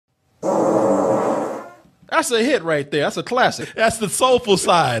That's a hit right there. That's a classic. That's the soulful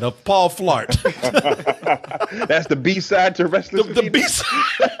side of Paul Flart. That's the B-side to Restless The B-side.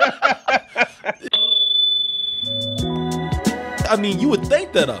 I mean, you would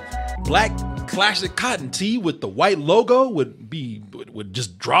think that a black classic cotton tee with the white logo would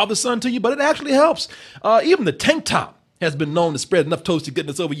just draw the sun to you, but it actually helps. Even the tank top has been known to spread enough toasty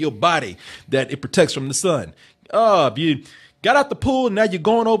goodness over your body that it protects from the sun. If you got out the pool and now you're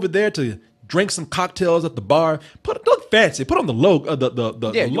going over there to drink some cocktails at the bar, look fancy. Put on the logo.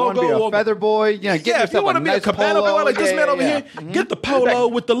 The you logo. want to be a feather boy? Yeah, get yourself if you want to be nice a cabana boy like this man over here, get the polo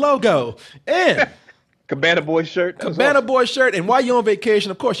with the logo. And Cabana Boy shirt. Cabana Boy shirt. And while you're on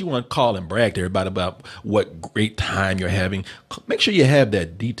vacation, of course, you want to call and brag to everybody about what great time you're having. Make sure you have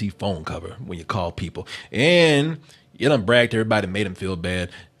that DT phone cover when you call people. And you don't brag to everybody, made them feel bad.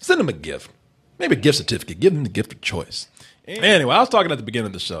 Send them a gift. Maybe a gift certificate. Give them the gift of choice. Anyway, I was talking at the beginning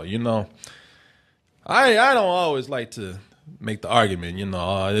of the show. You know, I don't always like to make the argument, you know,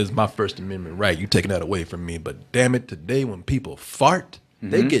 oh, this is my First Amendment right. You taking that away from me. But damn it, today when people fart,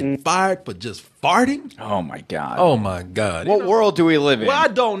 they get fired for just farting. Oh, my God. Oh, my God. What world do we live in? Well, I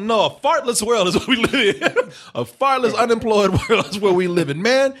don't know. A fartless world is what we live in. A fartless, unemployed world is where we live in,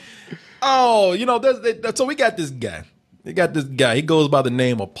 man. Oh, you know, so we got this guy. He goes by the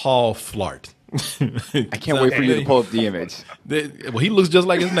name of Paul Flart. I can't wait for you to pull up the image. Well, he looks just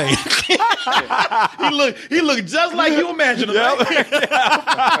like his name. he look just like you imagine him. Right?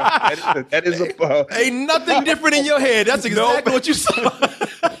 That is ain't nothing different in your head. That's exactly what you saw.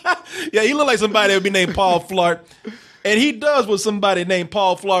 Yeah, he looked like somebody that would be named Paul Flart. And he does what somebody named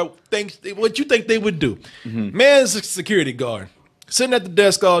Paul Flart thinks, what you think they would do. Man's a security guard, sitting at the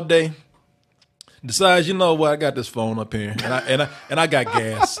desk all day, decides, you know what, I got this phone up here, and I got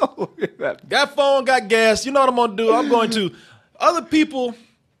gas. Got phone, got gas. You know what I'm gonna do? I'm going to. Other people,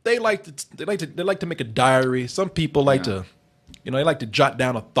 they like to make a diary. Some people like to, you know, they like to jot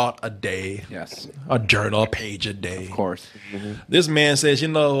down a thought a day. Yes. A journal, a page a day. Of course. This man says, you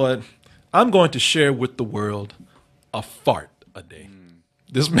know what, I'm going to share with the world a fart a day.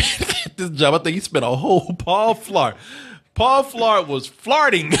 This man get this job. I think he spent a whole Paul Flart was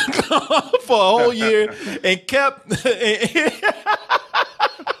flarting for a whole year and kept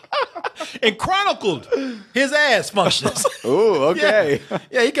and chronicled his ass functions. Ooh, okay.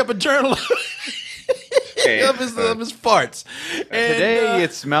 Yeah, he kept a journal of his farts. And today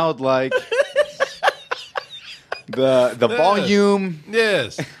it smelled like the volume.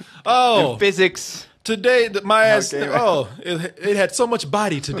 Yes. Oh, physics. Today, my ass. Oh, it had so much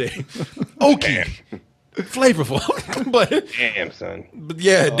body today. Okay. Flavorful, but damn, son. But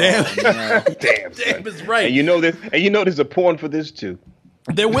yeah, damn, damn, son. Damn is right. And you know this, there's a porn for this too.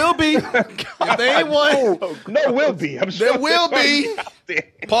 There will be. If there ain't one, no, will be. I'm sure there will be.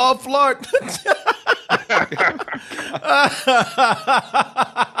 Paul Flart.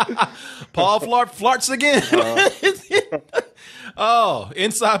 Paul Flart farts again. Oh,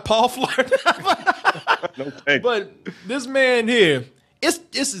 inside Paul Flart. No, but this man here. It's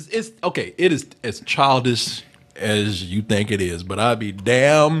okay. It is as childish as you think it is, but I'd be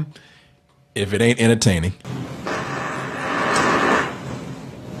damn if it ain't entertaining.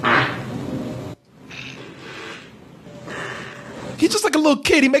 He's just like a little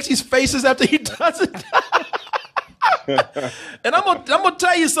kid. He makes these faces after he does it. And I'm gonna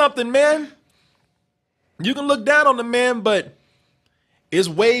tell you something, man. You can look down on the man, but it's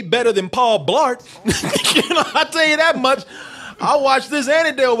way better than Paul Blart. You know, I tell you that much. I watch this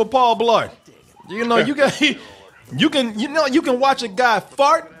any day over Paul Blart. You know, you can watch a guy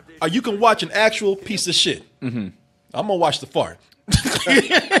fart, or you can watch an actual piece of shit. I'm gonna watch the fart.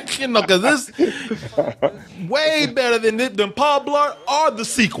 You know, because this way better than Paul Blart or the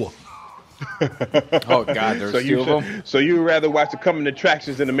sequel. Oh God, there's two of them. So you would rather watch the coming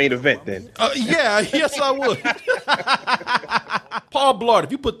attractions than the main event, then? Yeah, yes, I would. Paul Blart.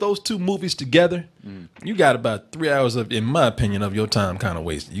 If you put those two movies together, you got about 3 hours of, in my opinion, of your time kind of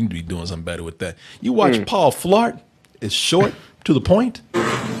wasted. You can be doing something better with that. You watch Paul Flart. It's short, to the point.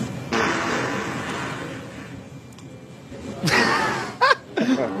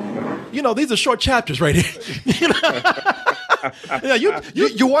 You know, these are short chapters right here. You know? Yeah,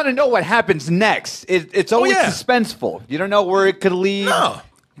 you want to know what happens next. It's always suspenseful. You don't know where it could lead. No.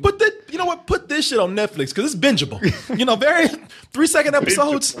 You know what? Put this shit on Netflix because it's bingeable. You know, very 3-second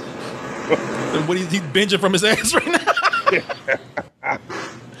episodes. And what he's binging from his ass right now.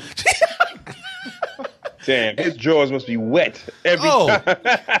 Damn, his drawers must be wet every time.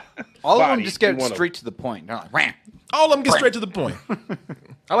 All of them just get straight to the point. They're like, Ram. All of them get straight to the point.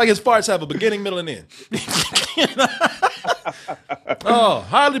 I like his farts have a beginning, middle, and end. Oh,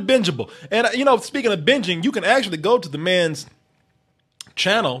 highly bingeable. And, speaking of binging, you can actually go to the man's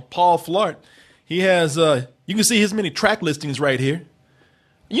channel, Paul Flart. He has, you can see his many track listings right here.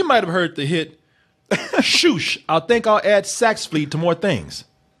 You might have heard the hit, Shoosh, I think I'll add Sax Fleet to more things.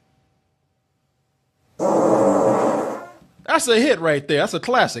 That's a hit right there. That's a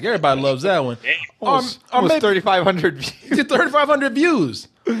classic. Everybody loves that one. Almost 3,500 views. 3,500 views.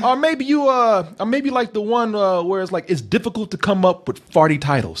 Or maybe you, like the one where it's like it's difficult to come up with farty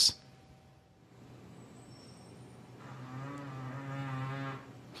titles.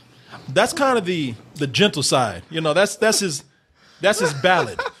 That's kind of the gentle side. That's his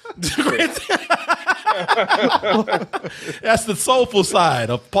ballad. That's the soulful side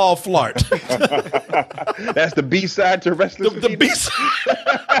of Paul Flart. That's the B-side to Restless. The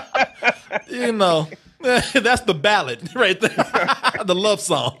B-side. That's the ballad right there. The love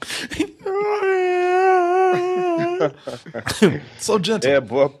song. So gentle. Yeah,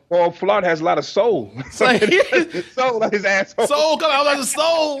 boy. Paul Flart has a lot of soul. Soul out his asshole. Soul coming out of his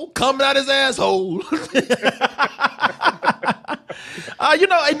soul. Coming out his asshole.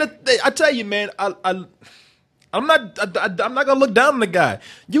 I tell you, man, I'm not gonna look down on the guy.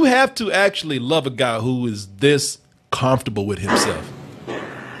 You have to actually love a guy who is this comfortable with himself.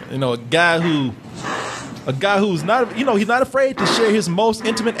 A guy who's not, he's not afraid to share his most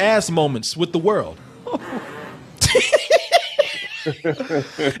intimate ass moments with the world.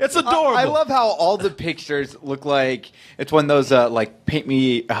 It's adorable. I love how all the pictures look like it's one of those like paint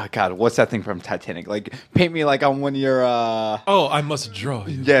me. Oh God, what's that thing from Titanic? Like paint me like on one of your. Oh, I must draw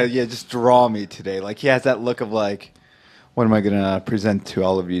you. Yeah, just draw me today. Like he has that look of like, what am I gonna present to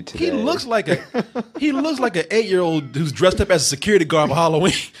all of you today? He looks like an 8-year-old who's dressed up as a security guard for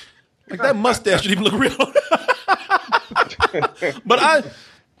Halloween. Like that mustache should even look real. But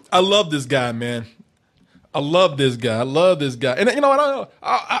I love this guy, man. I love this guy. And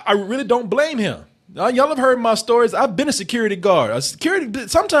I really don't blame him. Y'all have heard my stories. I've been a security guard.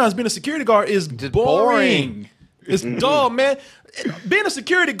 Sometimes being a security guard is boring. It's dull, man. Being a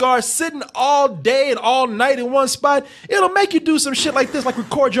security guard, sitting all day and all night in one spot, it'll make you do some shit like this, like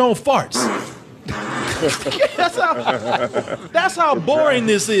record your own farts. That's how boring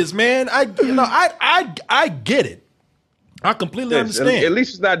this is, man. I get it. I completely understand. At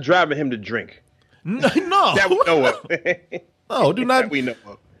least it's not driving him to drink. No. That we know of. No, do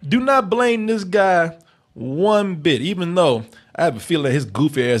not blame this guy one bit, even though I have a feeling that his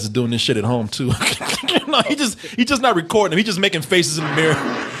goofy ass is doing this shit at home too. No, he's just not recording him. He's just making faces in the mirror.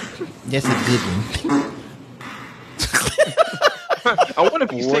 That's a good one. I wonder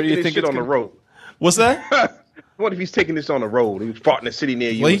if he's taking this shit on the road. What's that? What if he's taking this on the road? He was farting in the city near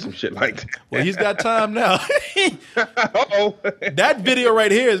you or some shit like that. Well, he's got time now. Uh-oh. That video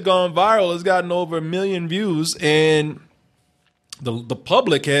right here has gone viral. It's gotten over 1 million views, and the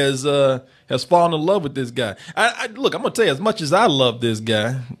public has fallen in love with this guy. Look, I'm gonna tell you, as much as I love this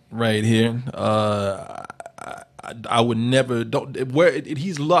guy right here, I would never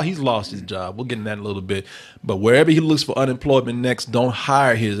he's lost his job. We'll get into that in a little bit. But wherever he looks for unemployment next, don't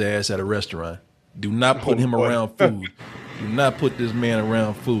hire his ass at a restaurant. Do not put him around food. Do not put this man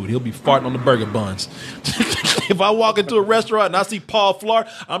around food. He'll be farting on the burger buns. If I walk into a restaurant and I see Paul Flart,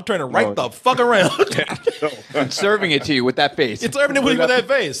 I'm turning right the fuck around. I'm serving it to you with that face. It's serving it with that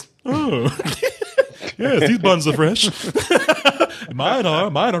face. Oh. Yes, these buns are fresh. Mine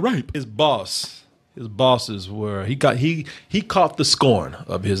are ripe. His bosses were he caught the scorn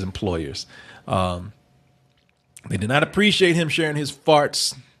of his employers. They did not appreciate him sharing his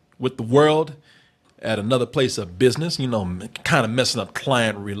farts with the world at another place of business, kind of messing up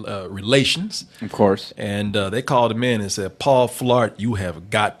client relations. Of course. And they called him in and said, Paul Flart, you have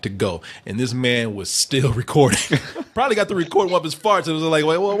got to go. And this man was still recording. Probably got to record one of his farts. It was like,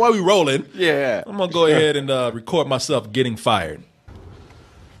 well, why are we rolling? Yeah. I'm going to go ahead and record myself getting fired.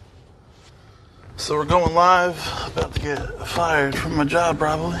 So we're going live, about to get fired from my job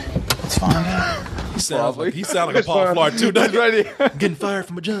probably. Let's find out. He sounds like a Paul Flart too, doesn't he? Getting fired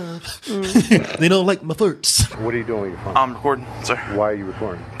from a job. They don't like my farts. What are you doing with your phone? I'm recording, sir. Why are you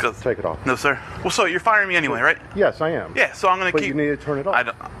recording? Take it off. No, sir. Well, so you're firing me anyway, right? Yes, I am. Yeah, so I'm going to keep... But you need to turn it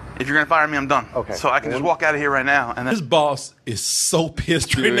off. If you're going to fire me, I'm done. Okay. So I can just walk out of here right now. And then... His boss is so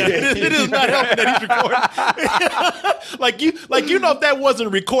pissed right now. It is not helping that he's recording. like you know, if that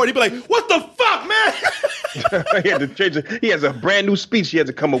wasn't recorded, he'd be like, what the fuck, man? He had to change it. He has a brand new speech he has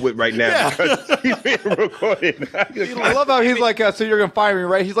to come up with right now because he's being recorded. I love how he's like, so you're going to fire me,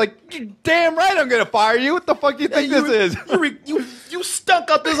 right? He's like, you damn right I'm going to fire you. What the fuck do you think this is? You stunk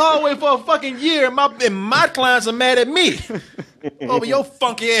up this hallway for a fucking year, and my clients are mad at me over your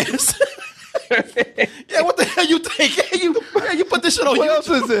funky ass. Yeah, what the hell you think? You put this shit on What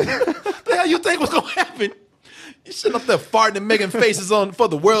YouTube. else is it? What the hell you think was gonna happen? You sitting up there farting and making faces on for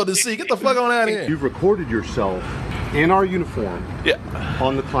the world to see. Get the fuck on out of here. You've recorded yourself in our uniform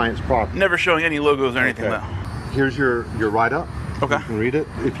on the client's property. Never showing any logos or anything Okay. though. Here's your write-up. Okay. You can read it.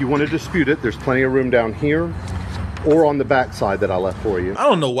 If you want to dispute it, there's plenty of room down here or on the back side that I left for you. I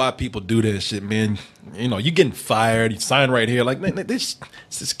don't know why people do that shit, man. You know, you getting fired. You sign right here. Like, man, this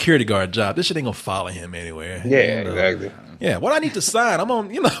it's a security guard job. This shit ain't gonna follow him anywhere. Yeah, You know? exactly. Yeah, what I need to sign? I'm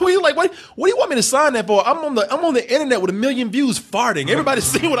on. You know, you like what? What do you want me to sign that for? I'm on the internet with 1 million views farting. Everybody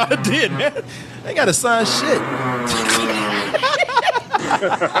see what I did, man. I ain't got to sign shit.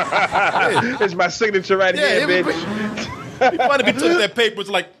 It's my signature right here, bitch. He might have took that paper. It's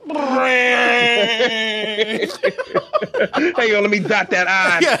like, Hang on, let me dot that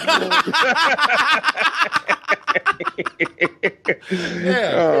I.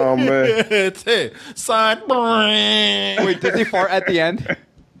 yeah. Oh man. It's it. Sign. Wait, did he fart at the end?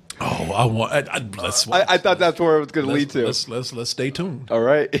 Oh, I want. Let's. I thought that's where it was going to lead to. Let's stay tuned. All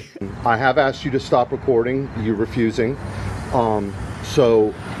right. I have asked you to stop recording. You're refusing.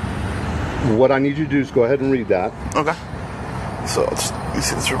 So what I need you to do is go ahead and read that. Okay. So let me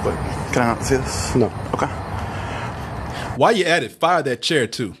see this real quick. Can I not see this? No. Okay. While you at it, fire that chair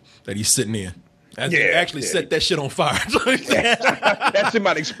too that he's sitting in. Actually set that shit on fire. That shit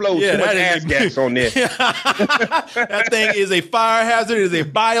might explode. Yeah, Too much that ass is- gas on there. That thing is a fire hazard. It is a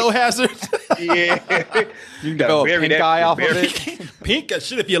biohazard. Yeah. You can develop pink eye off of it. Pink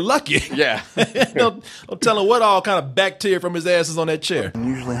shit if you're lucky. Yeah. don't tell him what all kind of bacteria from his ass is on that chair.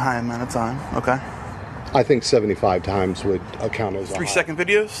 Usually high amount of time. Okay. I think 75 times would count as a 3 high. second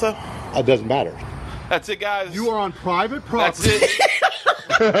videos though. It doesn't matter. That's it, guys. You are on private That's property. it.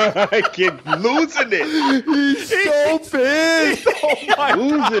 I keep losing it. He's so pissed. Oh my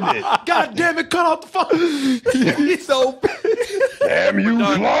Losing it. God damn it, cut off the phone. He's so pissed. Damn you,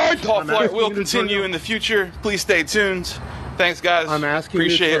 Flart. Paul Flart asking will you to turn continue it in the future. Please stay tuned. Thanks, guys. I'm asking you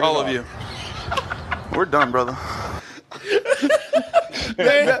to Appreciate turn it all of off. you. We're done, brother.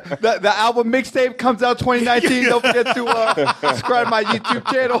 The album mixtape comes out 2019. Don't forget to subscribe to my YouTube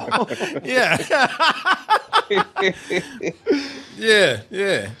channel. Yeah.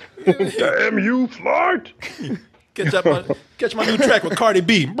 yeah. Damn you, Flart. Catch my new track with Cardi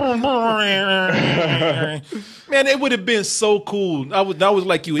B. Man, it would have been so cool. I was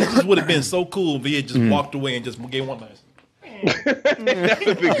like you. It just would have been so cool if he had just walked away and just gave one last. That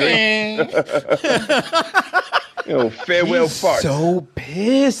would be great. Yo, farewell, Fart. So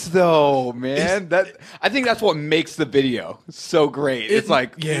pissed though, man. I think that's what makes the video so great. It's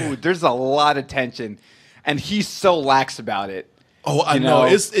like, yeah. ooh, there's a lot of tension, and he's so lax about it. Oh, I You know.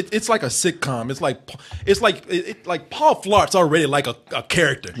 know? It's like a sitcom. It's like Paul Flart's already like a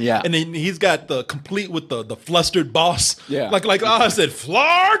character. Yeah. And then he's got the complete with the flustered boss. Yeah. Like I said,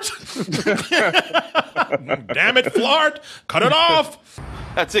 Flart. Damn it, Flart. Cut it off.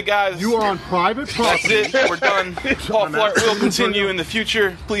 That's it, guys. You are on private That's property. it. We're done. Paul Flart will continue in the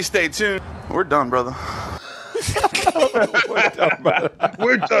future. Please stay tuned. We're done, brother.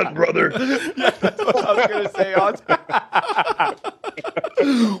 We're done, brother. I was gonna say,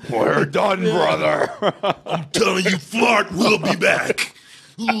 we're done, brother. I'm telling you, Flart will be back.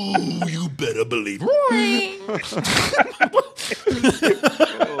 Ooh, you better believe.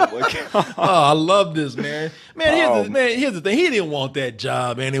 Oh, I love this, man. Here's the thing. He didn't want that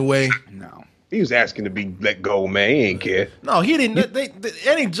job anyway. No. He was asking to be let go, man. He ain't care. No, he didn't.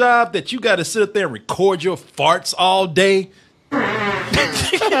 Any job that you got to sit up there and record your farts all day.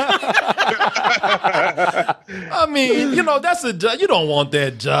 I mean, you know, that's a job. You don't want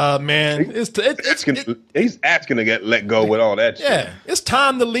that job, man. He's asking to get let go with all that shit. Yeah, it's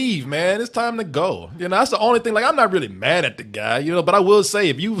time to leave, man. It's time to go. You know, that's the only thing. Like, I'm not really mad at the guy, you know, but I will say,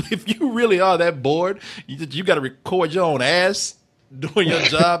 if you really are that bored, you got to record your own ass doing your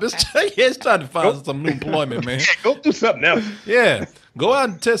job. It's time to find some new employment, man. Yeah, go do something else. Yeah, go out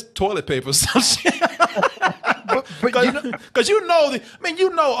and test toilet paper or some shit. Because you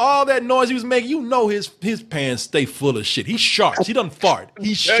know all that noise he was making. You know his pants stay full of shit. He sharts. He doesn't fart.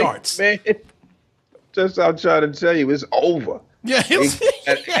 He sharts. Man, just I'm trying to tell you, it's over. Yeah, His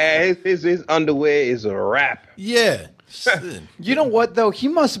underwear is a wrap. yeah. You know what though? He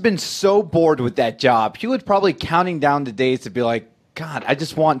must have been so bored with that job. He was probably counting down the days to be like, God, I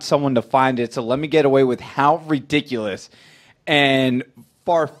just want someone to find it. So let me get away with how ridiculous and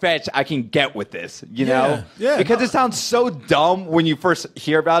far-fetched I can get with this, you know? Yeah, because it sounds so dumb when you first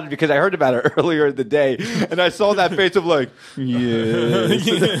hear about it, because I heard about it earlier in the day, and I saw that face of like, yeah,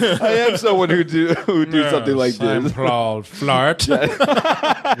 I am someone who do something like I'm this. Paul Flart.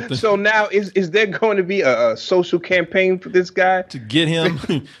 So now, is there going to be a social campaign for this guy? To get him.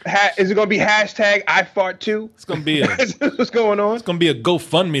 Is it going to be hashtag I fart too? It's going to be What's going on? It's gonna be a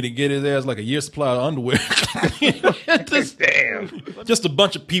GoFundMe to get his ass like a year's supply of underwear. Damn. Just a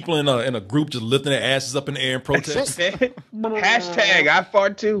bunch of people in a group just lifting their asses up in the air in protest. Hashtag I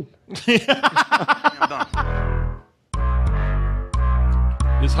fart too.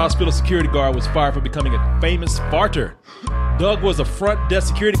 This hospital security guard was fired for becoming a famous farter. Doug was a front desk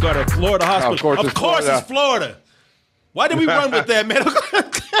security guard at Florida hospital. Of course it's Florida. Why did we run with that, man?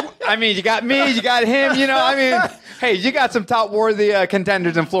 I mean, you got me, you got him, you know, I mean, hey, you got some top worthy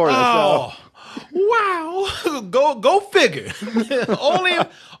contenders in Florida. Oh, wow. Go figure.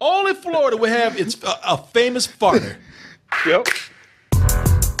 only Florida would have its a famous farter. Yep.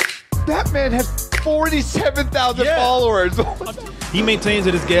 That man had 47,000 followers. He maintains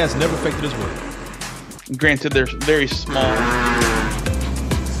that his gas never affected his work. Granted, they're very small.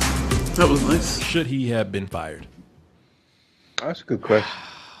 That was nice. Should he have been fired? That's a good question.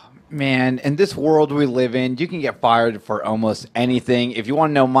 Man, in this world we live in, you can get fired for almost anything. If you want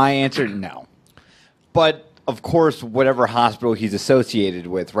to know my answer, no. But, of course, whatever hospital he's associated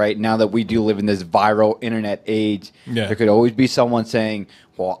with, right? Now that we do live in this viral internet age, there could always be someone saying,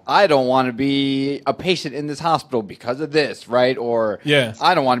 well, I don't want to be a patient in this hospital because of this, right? Or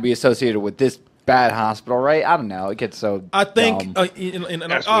I don't want to be associated with this bad hospital, right? I don't know. It gets so I think dumb.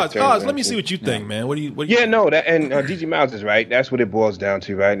 Oz, let me see what you think, man. What do you Yeah, no, that and DJ Miles is right. That's what it boils down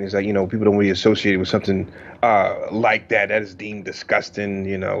to, right? And it's like, you know, people don't want to be associated with something like that is deemed disgusting,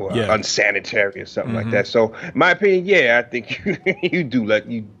 you know, unsanitary or something like that. So, my opinion, I think you do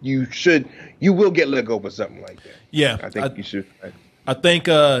you will get let go for something like that. Yeah, I think you should. I think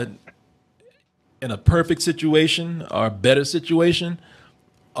in a perfect situation or a better situation,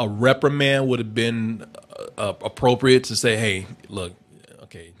 a reprimand would have been appropriate to say, hey, look,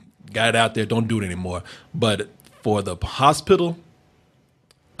 okay, got it out there, don't do it anymore. But for the hospital,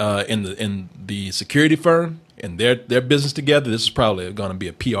 in the security firm and their business together, this is probably going to be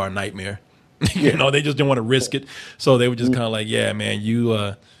a PR nightmare. You know, they just didn't want to risk it. So they were just kind of like, yeah, man,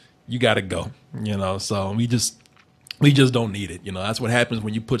 you got to go, you know. So we just don't need it. You know, that's what happens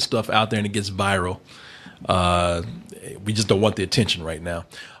when you put stuff out there and it gets viral. We just don't want the attention right now.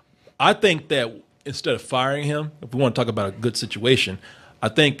 I think that instead of firing him, if we want to talk about a good situation, I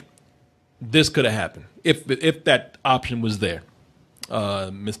think this could have happened if that option was there.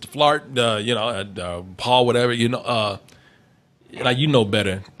 Mr. Flart, Paul, whatever, you know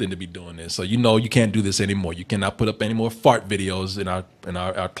better than to be doing this. So you know you can't do this anymore. You cannot put up any more fart videos in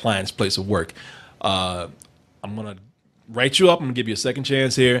our client's place of work. I'm gonna write you up. I'm gonna give you a second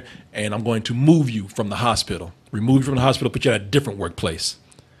chance here, and I'm going to move you from the hospital. Remove you from the hospital, put you at a different workplace.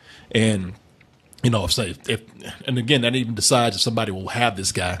 And you know, and again, that even decides if somebody will have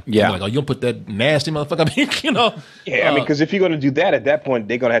this guy. Yeah, like, oh, you don't put that nasty motherfucker. I mean, you know. Yeah, I mean, because if you're going to do that, at that point,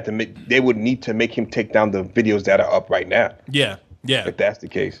 they're going to have to they would need to make him take down the videos that are up right now. Yeah. If that's the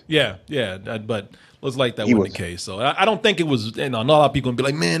case. Yeah. But looks like that wasn't the case. So I don't think it was. You know, not a lot of people gonna be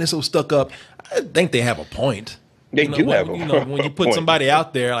like, man, it's so stuck up. I think they have a point. They do have a you know, when you put somebody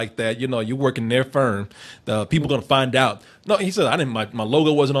out there like that, you know, you work in their firm, the people going to find out. No, he said, my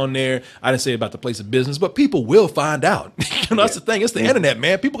logo wasn't on there. I didn't say about the place of business, but people will find out. You know, that's the thing. It's the internet,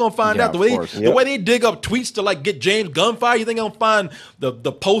 man. People going to find out the way they dig up tweets to like get James Gunn fired. You think they're going to find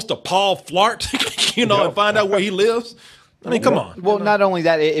the post of Paul Flart, you know, and find out where he lives? I mean, come on. Well, not only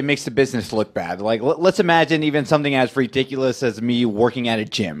that, it makes the business look bad. Like, let's imagine even something as ridiculous as me working at a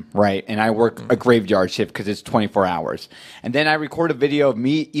gym, right? And I work a graveyard shift because it's 24 hours. And then I record a video of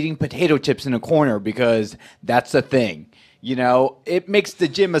me eating potato chips in a corner because that's the thing. You know, it makes the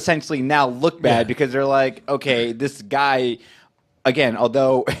gym essentially now look bad because they're like, okay, this guy, again,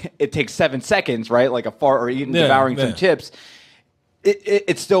 although it takes 7 seconds, right? Like a fart or eating, devouring some chips,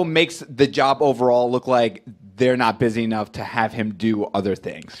 it still makes the job overall look like they're not busy enough to have him do other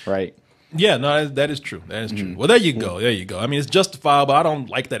things, right? Yeah, no, that is true. That is true. Well, there you go. There you go. I mean, it's justifiable. I don't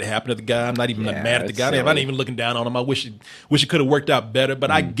like that it happened to the guy. I'm not even mad at the guy. I'm not even looking down on him. I wish it could have worked out better,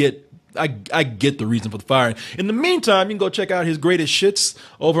 but I get the reason for the firing. In the meantime, you can go check out his greatest shits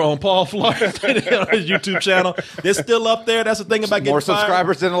over on Paul Flart on his YouTube channel. They're still up there. That's the thing about getting more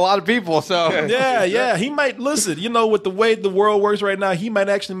subscribers than a lot of people. So yeah. He might listen. You know, with the way the world works right now, he might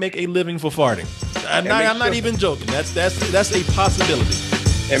actually make a living for farting. I'm not even joking. That's a possibility.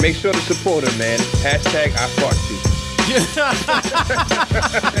 And make sure to support him, man. Hashtag I fart too.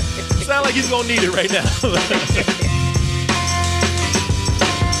 Sound like he's gonna need it right now.